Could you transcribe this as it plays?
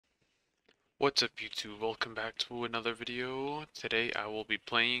What's up YouTube? Welcome back to another video. Today I will be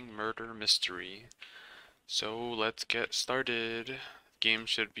playing Murder Mystery. So let's get started. Game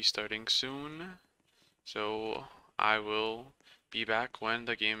should be starting soon. So I will be back when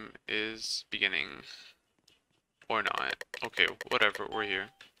the game is beginning. Or not. Okay, whatever, we're here.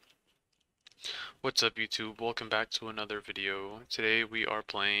 What's up YouTube? Welcome back to another video. Today we are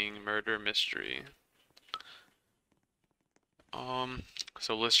playing Murder Mystery.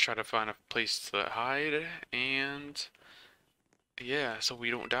 So let's try to find a place to hide and yeah, so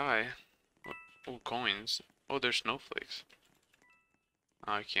we don't die. Oh, coins. Oh, there's snowflakes.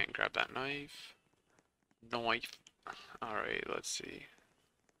 I can't grab that knife. Knife. Alright, let's see.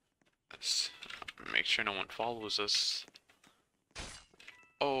 Let's make sure no one follows us.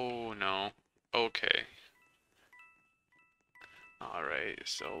 Oh, no. Okay. Alright,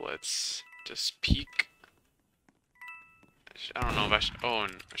 so let's just peek. I don't know if I should. Oh,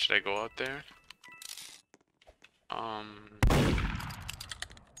 should I go out there? I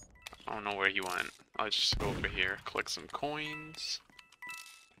don't know where he went. I'll just go over here, collect some coins.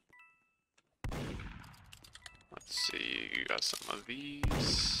 Let's see, you got some of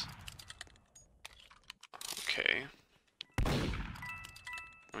these. Okay.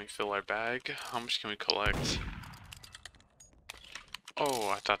 Let me fill our bag. How much can we collect? Oh,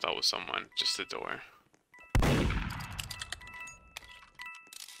 I thought that was someone. Just the door.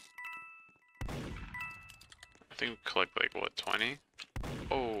 I think we collect like, what, 20?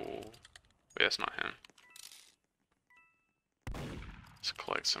 Oh, wait, that's not him. Let's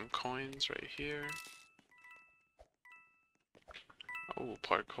collect some coins right here. Oh,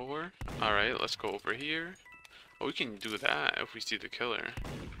 parkour. Alright, let's go over here. Oh, we can do that if we see the killer.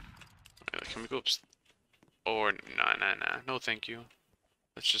 Wait, can we go up? Or, nah. No, thank you.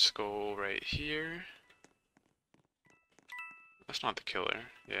 Let's just go right here. That's not the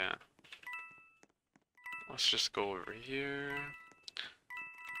killer. Yeah. Let's just go over here.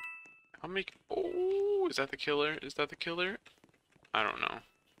 How many? Oh, is that the killer? Is that the killer? I don't know.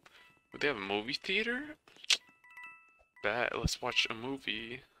 Would they have a movie theater? Bet. Let's watch a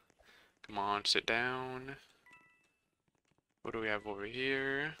movie. Come on, sit down. What do we have over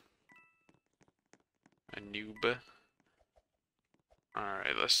here? A noob.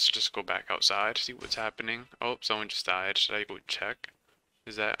 Alright, let's just go back outside, see what's happening. Oh, someone just died. Should I go check?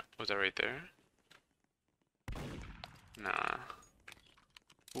 Was that right there? Nah.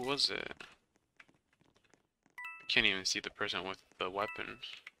 Who was it? I can't even see the person with the weapon.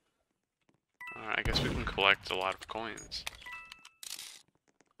 Alright, I guess we can collect a lot of coins.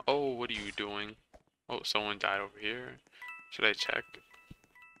 Oh, what are you doing? Oh, someone died over here. Should I check?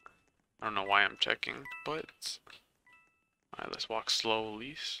 I don't know why I'm checking, but... Alright, let's walk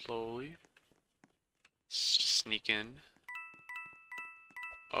slowly. Let's just sneak in.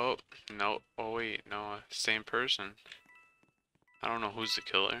 Oh, no. Oh, wait, no. Same person. I don't know who's the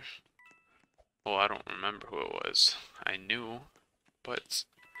killer. Well, I don't remember who it was. I knew, but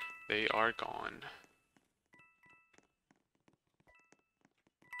they are gone.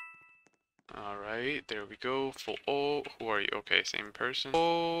 Alright, there we go. Full. Oh, who are you? Okay, same person.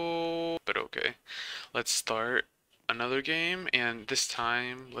 Oh, but okay. Let's start another game, and this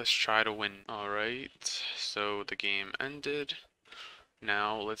time, let's try to win. Alright, so the game ended.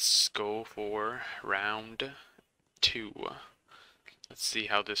 Now, let's go for round 2. Let's see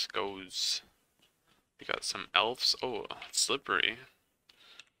how this goes. We got some elves. Oh, slippery.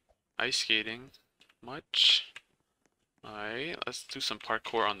 Ice skating. Much. Alright, let's do some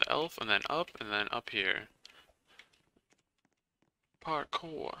parkour on the elf, and then up here.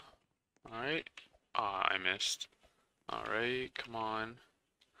 Parkour. Alright. Ah, I missed. Alright, come on.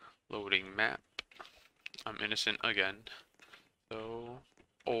 Loading map. I'm innocent again. So...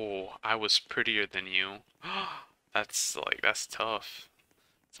 Oh, I was prettier than you. That's tough.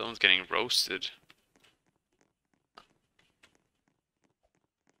 Someone's getting roasted.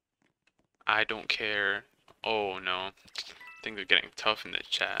 I don't care. Oh no. Things are getting tough in the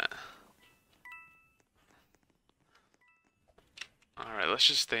chat. Alright, let's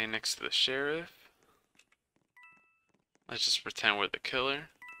just stay next to the sheriff. Let's just pretend we're the killer.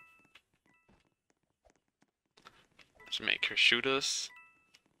 Let's make her shoot us.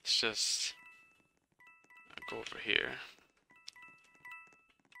 Let's just go over here.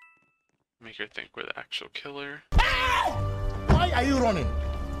 Make her think we're the actual killer. Why are you running?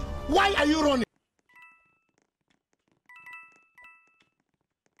 Why are you running?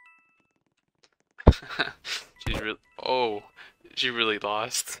 Oh, she really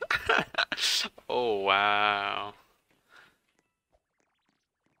lost. Oh, wow.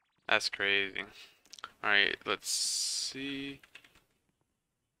 That's crazy. Alright, let's see.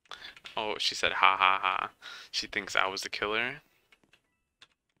 Oh, she said ha ha ha. She thinks I was the killer.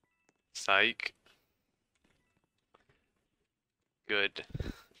 Psych. Good.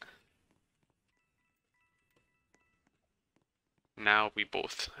 Now we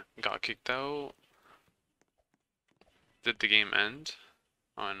both got kicked out. Did the game end?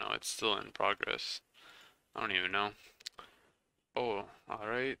 Oh no, it's still in progress. I don't even know. Oh,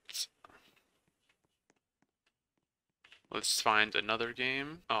 alright. Let's find another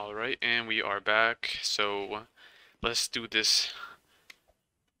game. Alright, and we are back. So let's do this.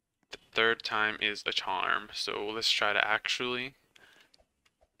 The third time is a charm. So let's try to actually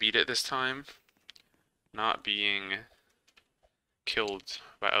beat it this time. Not being killed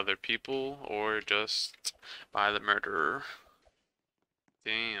by other people or just by the murderer.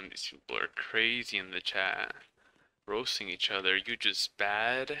 Damn, these people are crazy in the chat. Roasting each other. You just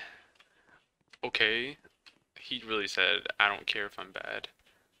bad? Okay. He really said, I don't care if I'm bad.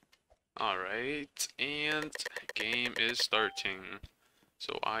 Alright, and game is starting.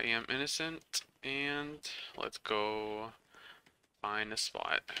 So I am innocent, and let's go find a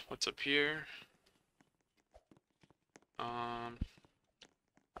spot. What's up here? I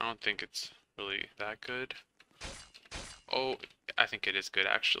don't think it's really that good. Oh, I think it is good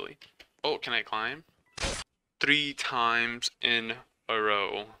actually. Oh, can I climb? 3 times in a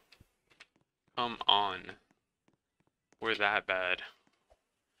row. Come on. We're that bad.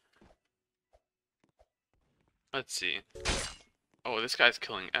 Let's see. Oh, this guy's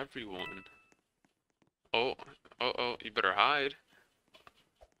killing everyone. Oh, oh, you better hide.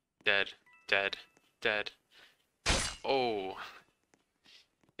 Dead, dead, dead. Oh,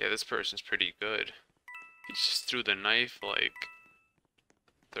 yeah, this person's pretty good. He just threw the knife, like,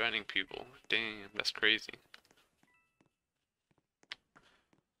 threatening people. Damn, that's crazy.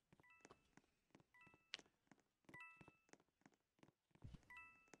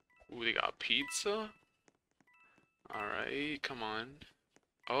 Ooh, they got pizza? Alright, come on.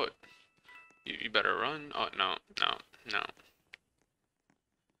 Oh, you better run. Oh, no, no, no.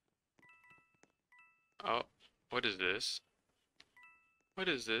 Oh, what is this? What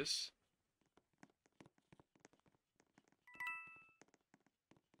is this?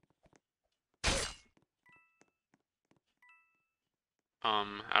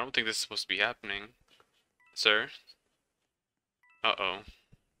 I don't think this is supposed to be happening. Sir? Uh-oh.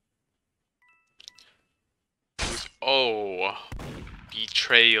 Oh,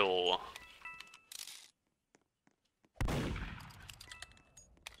 betrayal.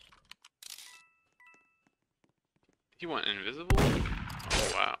 He went invisible?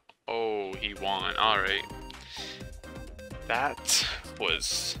 Oh, wow. Oh, he won. Alright. That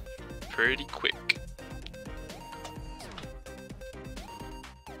was pretty quick.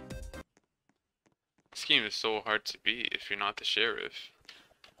 This game is so hard to beat if you're not the sheriff.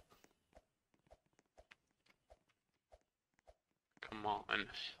 Come on.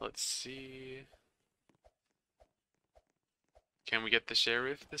 Let's see. Can we get the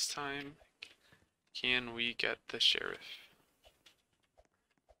sheriff this time? Can we get the sheriff?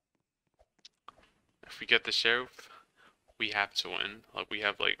 If we get the sheriff, we have to win. Like, we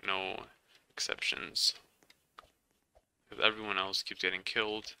have, like, no exceptions. Because everyone else keeps getting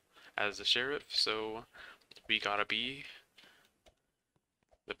killed as the sheriff, so we gotta be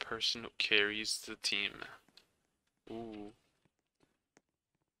the person who carries the team. Ooh.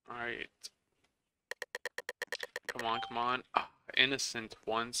 Alright. Come on, come on. Ah, innocent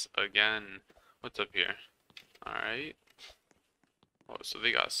once again. What's up here? Alright. Oh, so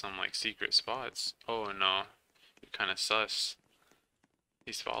they got some, like, secret spots. Oh, no. You're kinda sus.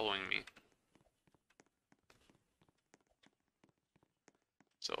 He's following me.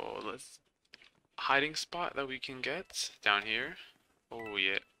 So, let's... Hiding spot that we can get down here. Oh,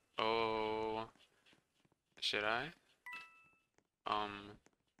 yeah. Oh... Should I? I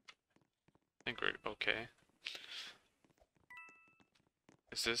think we're okay.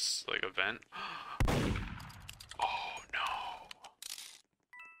 Is this, like, a vent? Oh, no.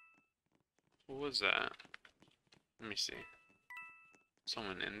 What was that? Let me see.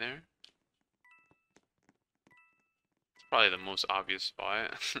 Someone in there? It's probably the most obvious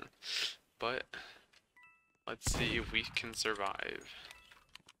spot. But let's see if we can survive.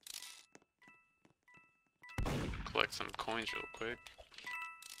 Collect some coins real quick.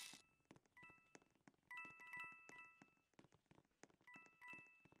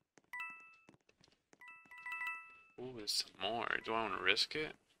 Ooh, there's some more. Do I want to risk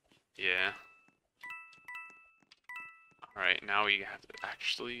it? Yeah. Alright, now we have to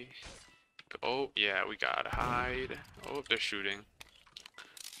actually... Oh, yeah, we gotta hide. Oh, they're shooting.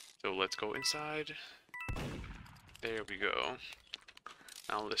 So let's go inside. There we go.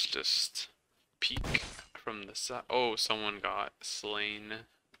 Now let's just peek from the side. Oh, someone got slain.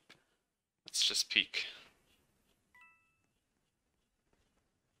 Let's just peek.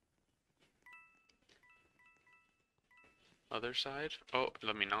 Other side? Oh,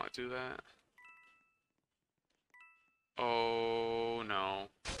 let me not do that. Oh no.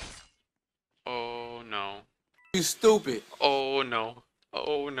 Oh no. You stupid. Oh no.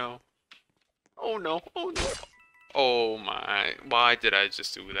 Oh no. Oh no. Oh no. Oh my. Why did I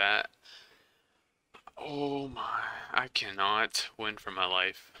just do that? Oh my. I cannot win for my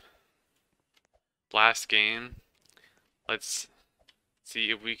life. Last game. Let's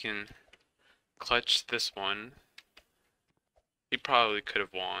see if we can clutch this one. He probably could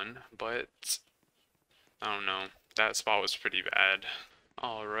have won, but I don't know. That spot was pretty bad.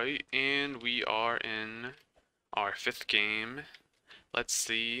 Alright, and we are in our 5th game. Let's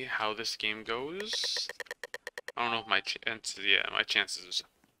see how this game goes. I don't know if my chances, yeah, my chances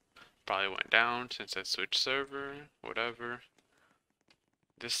probably went down since I switched server, whatever.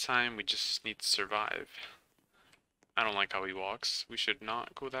 This time we just need to survive. I don't like how he walks. We should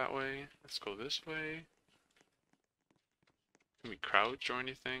not go that way. Let's go this way. Can we crouch or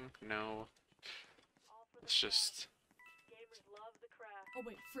anything? No. Let's just... Oh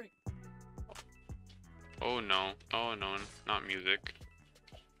wait, frick. Oh no. Oh no, not music.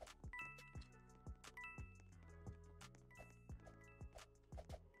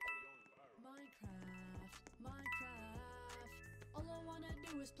 Minecraft. All I wanna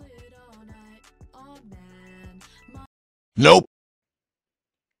do is play it all night. Oh man. Nope.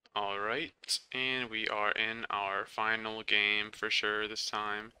 Alright, and we are in our final game for sure this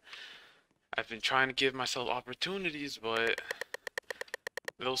time. I've been trying to give myself opportunities, but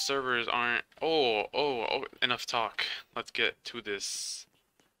those servers aren't... Oh, enough talk. Let's get to this.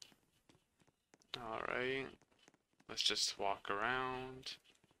 Alright, let's just walk around.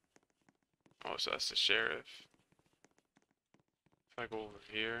 Oh, so that's the sheriff. If I go over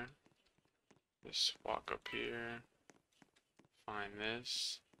here, just walk up here, find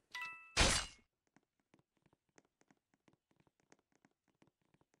this.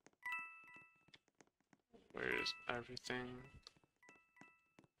 Where is everything?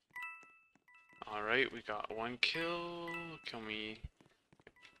 Alright, we got 1 kill. Can we...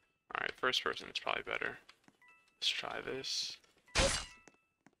 Alright, first person is probably better. Let's try this.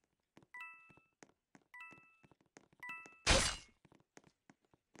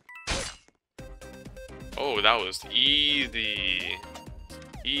 Oh, that was easy.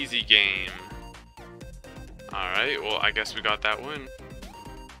 Easy game. Alright, well, I guess we got that win.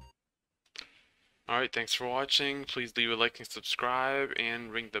 Alright, thanks for watching. Please leave a like and subscribe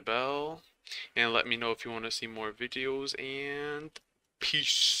and ring the bell. And let me know if you want to see more videos, and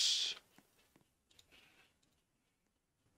peace.